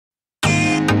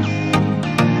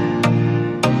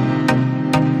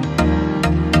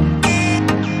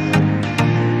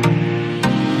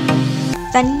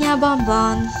Tania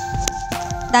Bombon.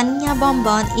 Tania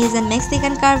Bombon is a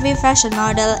Mexican curvy fashion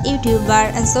model,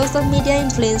 YouTuber, and social media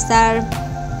influencer.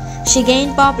 She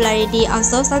gained popularity on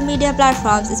social media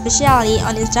platforms, especially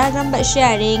on Instagram, by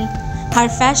sharing her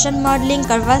fashion, modeling,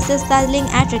 curvaceous styling,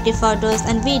 attractive photos,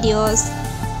 and videos.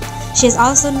 She is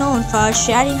also known for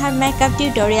sharing her makeup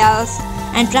tutorials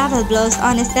and travel blogs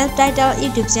on a self-titled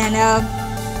YouTube channel.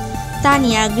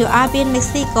 Tania grew up in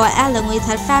Mexico along with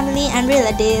her family and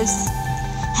relatives,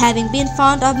 having been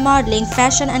fond of modeling,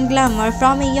 fashion, and glamour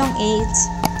from a young age.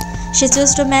 She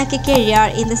chose to make a career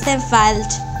in the same field.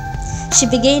 She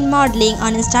began modeling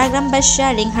on Instagram by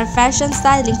sharing her fashion,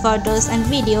 styling photos, and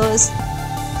videos.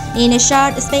 In a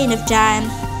short span of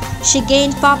time, she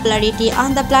gained popularity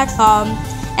on the platform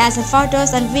as her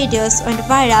photos and videos went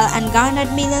viral and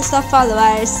garnered millions of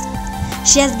followers.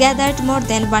 She has gathered more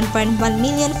than 1.1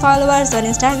 million followers on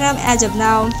Instagram as of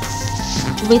now.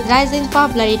 With rising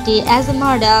popularity as a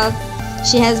model,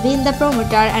 she has been the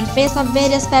promoter and face of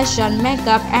various fashion,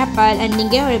 makeup, apparel, and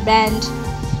lingerie brands,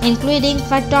 including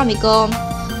Fatomico,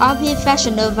 Obi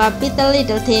Fashion Nova, Little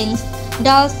Little Things,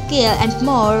 Dolls, Kill, and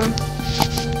more.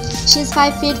 She is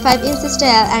 5 feet 5 inches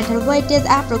tall and her weight is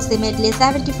approximately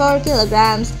 74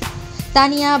 kilograms.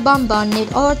 Tania Bombon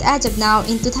net worth as of now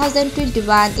in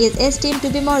 2021 is estimated to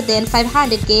be more than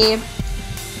 500K.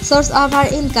 Source of her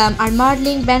income are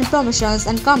modeling, brand promotions,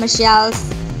 and commercials.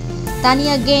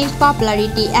 Tania gained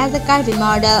popularity as a curvy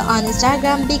model on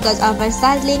Instagram because of her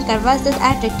sizzling, curvaceous,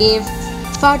 attractive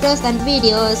photos and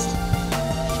videos.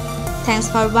 Thanks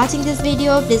for watching this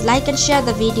video. Please like and share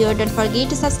the video. Don't forget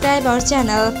to subscribe our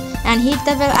channel and hit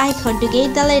the bell icon to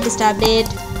get the latest update.